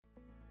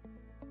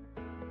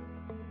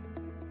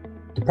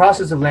The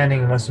process of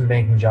landing investment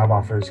banking job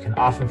offers can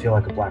often feel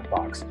like a black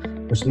box,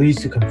 which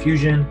leads to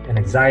confusion and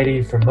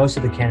anxiety for most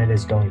of the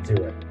candidates going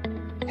through it.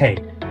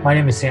 Hey, my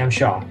name is Sam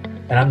Shaw,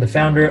 and I'm the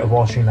founder of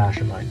Wall Street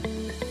Mastermind.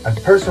 I've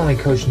personally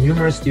coached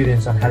numerous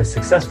students on how to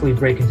successfully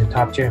break into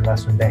top-tier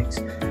investment banks,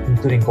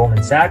 including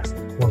Goldman Sachs,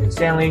 Morgan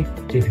Stanley,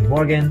 JP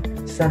Morgan,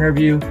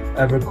 Centerview,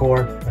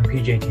 Evercore, and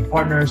PJT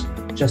Partners,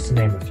 just to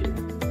name a few.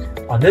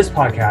 On this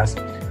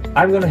podcast,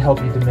 I'm going to help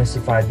you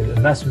demystify the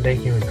investment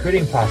banking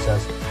recruiting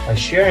process by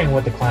sharing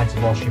what the clients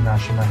of Wall Street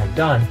Mastermind have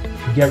done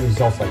to get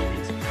results like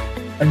these.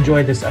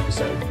 Enjoy this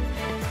episode.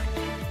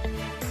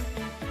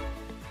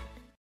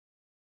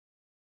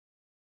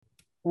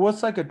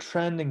 What's like a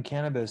trend in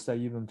cannabis that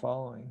you've been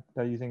following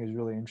that you think is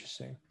really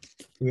interesting?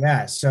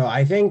 Yeah, so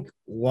I think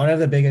one of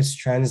the biggest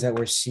trends that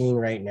we're seeing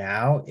right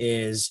now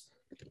is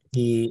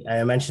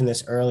I mentioned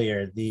this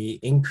earlier, the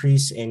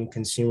increase in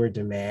consumer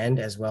demand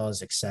as well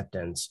as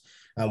acceptance.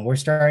 We're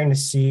starting to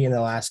see in the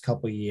last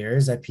couple of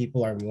years that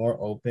people are more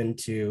open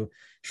to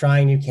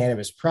trying new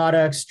cannabis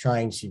products,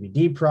 trying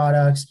CBD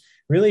products,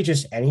 really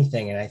just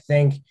anything. And I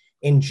think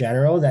in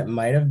general, that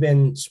might have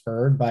been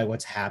spurred by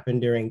what's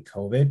happened during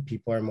COVID.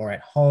 People are more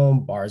at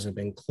home, bars have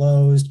been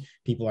closed,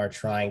 people are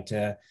trying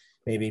to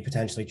maybe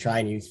potentially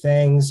try new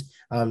things.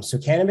 So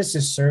cannabis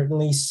has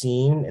certainly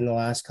seen in the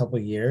last couple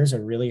of years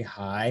a really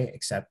high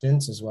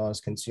acceptance as well as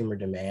consumer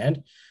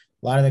demand.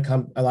 A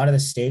lot of the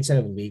states that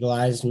have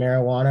legalized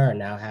marijuana are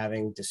now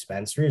having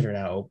dispensaries, or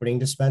now opening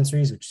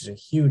dispensaries, which is a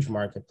huge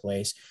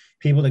marketplace.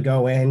 People to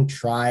go in,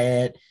 try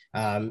it,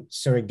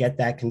 sort of get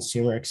that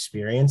consumer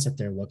experience that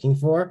they're looking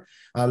for.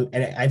 And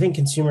I think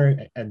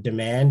consumer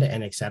demand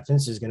and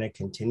acceptance is going to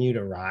continue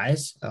to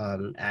rise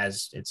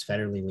as it's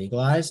federally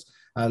legalized.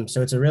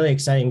 So it's a really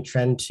exciting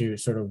trend to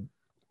sort of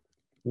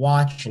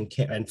watch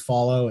and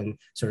follow and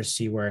sort of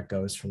see where it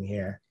goes from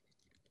here.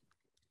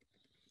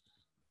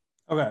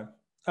 Okay.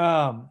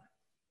 I'm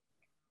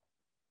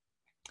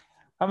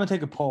going to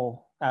take a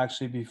poll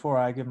actually before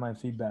I give my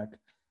feedback.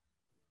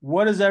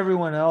 What does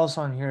everyone else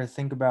on here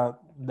think about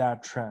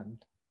that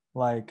trend?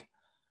 Like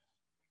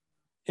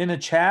in a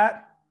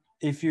chat,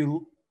 if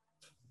you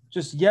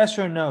just yes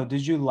or no,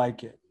 did you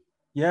like it?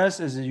 Yes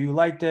is you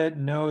liked it,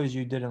 no is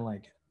you didn't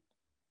like it.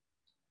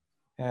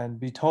 And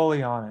be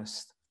totally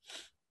honest.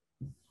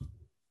 Come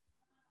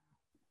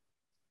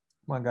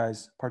on,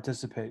 guys,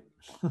 participate.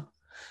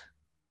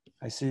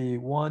 I see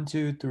 1,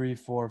 2, 3,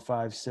 4,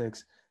 5,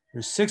 6.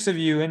 There's 6 of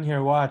you in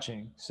here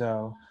watching.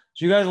 So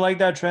do you guys like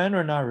that trend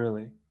or not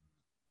really? I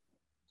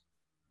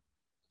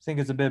think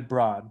it's a bit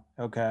broad.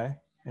 Okay.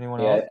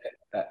 Anyone else?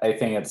 I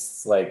think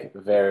it's like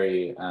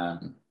very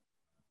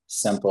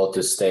simple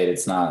to state.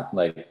 It's not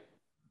like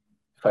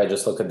if I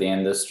just look at the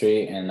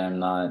industry and I'm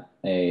not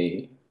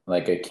a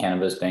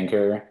cannabis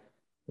banker,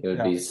 it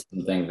would be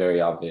something very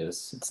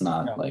obvious. It's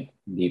not like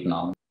deep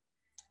knowledge.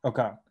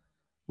 Okay.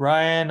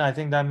 Ryan, I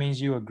think that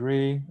means you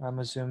agree, I'm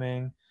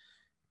assuming.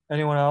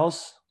 Anyone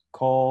else?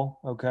 Cole,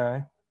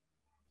 okay.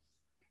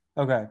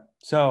 Okay.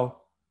 So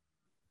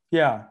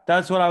yeah,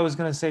 that's what I was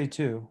going to say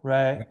too,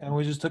 right? And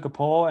we just took a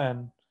poll,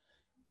 and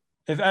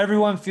if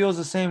everyone feels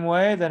the same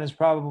way, then it's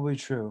probably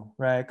true,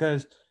 right?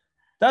 Because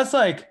that's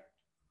like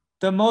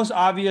the most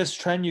obvious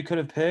trend you could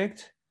have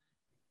picked.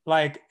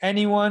 Like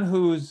anyone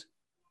who's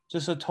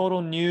just a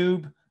total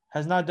noob,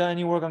 has not done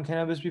any work on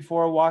cannabis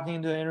before, walking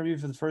into an interview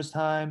for the first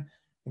time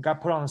and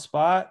got put on the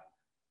spot,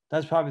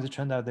 that's probably the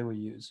trend that they would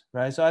use,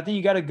 right? So I think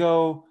you got to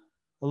go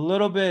a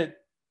little bit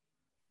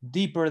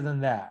deeper than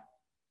that,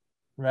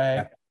 right?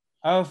 Yeah.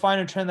 I would find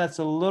a trend that's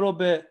a little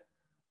bit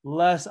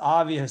less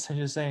obvious than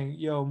just saying,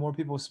 yo, more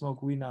people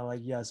smoke weed now. Like,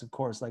 yes, of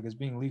course, like it's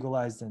being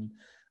legalized and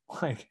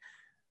like,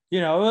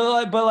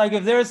 but like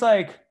if there's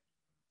like,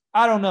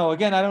 I don't know,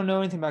 again, I don't know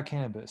anything about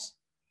cannabis,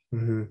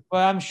 but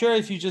I'm sure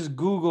if you just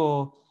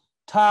Google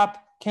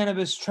top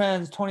cannabis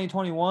trends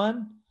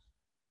 2021,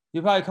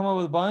 you'll probably come up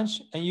with a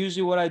bunch. And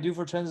usually what I do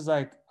for trends is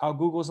like, I'll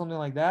Google something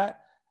like that.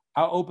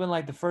 I'll open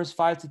like the first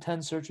 5 to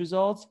 10 search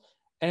results.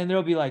 And then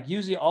there'll be like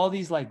usually all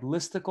these like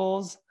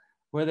listicles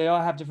where they all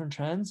have different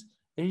trends.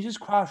 And you just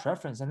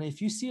cross-reference. And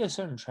if you see a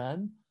certain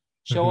trend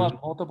show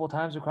up multiple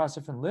times across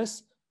different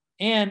lists,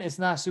 and it's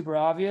not super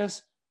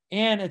obvious,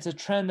 and it's a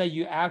trend that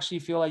you actually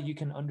feel like you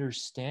can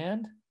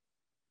understand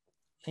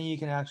and you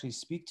can actually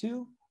speak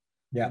to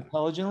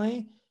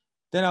intelligently,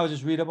 then I would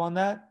just read up on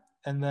that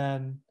and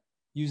then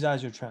use that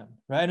as your trend,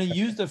 right? And then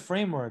use the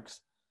frameworks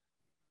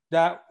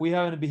that we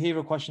have in a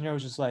behavioral questionnaire,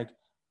 which is like,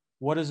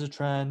 what is a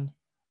trend?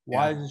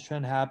 Why is this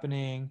trend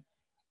happening?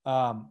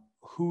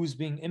 Who's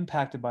being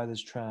impacted by this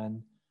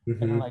trend? And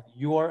then like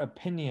your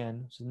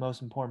opinion, which is the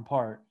most important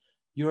part,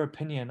 your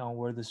opinion on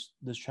where this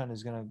trend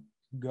is going to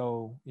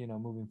go,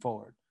 moving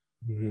forward,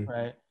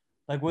 right?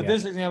 Like with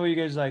this example, you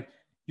guys like,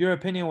 your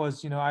opinion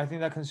was, I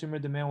think that consumer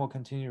demand will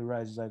continue to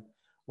rise. It's like,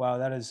 wow,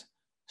 that is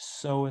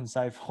so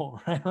insightful,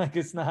 right? Like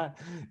it's not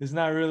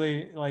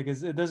really like,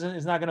 it's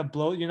not going to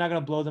blow, you're not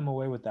going to blow them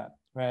away with that,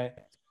 right?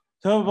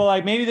 So, but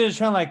like maybe there's a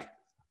trend like,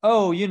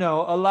 oh,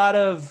 a lot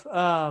of,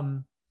 I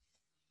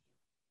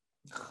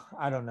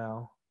don't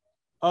know,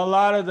 a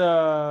lot of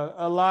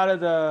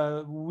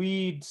the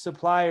weed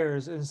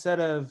suppliers, instead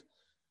of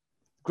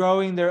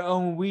growing their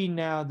own weed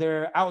now,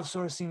 they're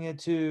outsourcing it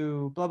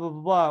to blah blah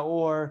blah blah,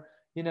 or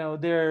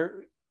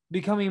they're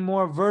becoming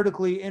more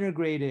vertically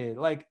integrated.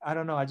 Like, I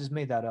don't know, I just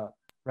made that up,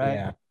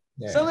 right?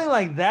 Yeah. Something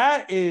like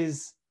that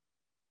is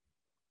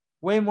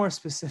way more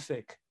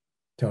specific.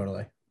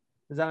 Totally.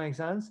 Does that make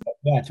sense?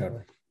 Yeah,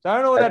 totally. So I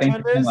don't know what that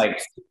trend is.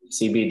 Like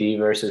CBD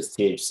versus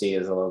THC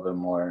is a little bit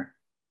more.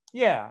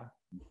 Yeah.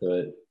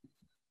 Good.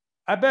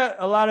 I bet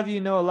a lot of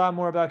you know a lot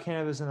more about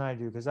cannabis than I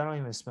do, because I don't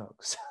even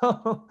smoke.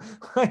 So,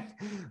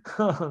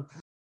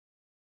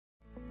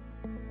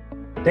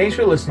 thanks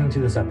for listening to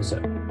this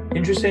episode.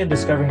 Interested in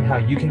discovering how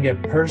you can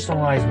get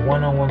personalized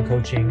one-on-one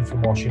coaching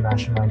from Wall Street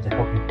Mastermind to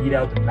help you beat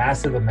out the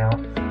massive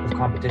amount of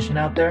competition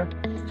out there?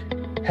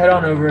 Head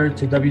on over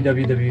to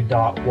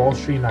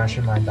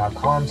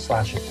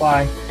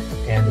www.wallstreetmastermind.com/apply,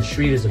 and the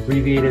street is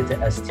abbreviated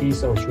to ST,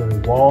 so it's really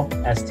wall,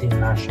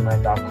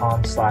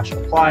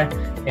 stmastermind.com/apply,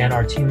 and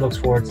our team looks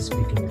forward to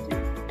speaking with you.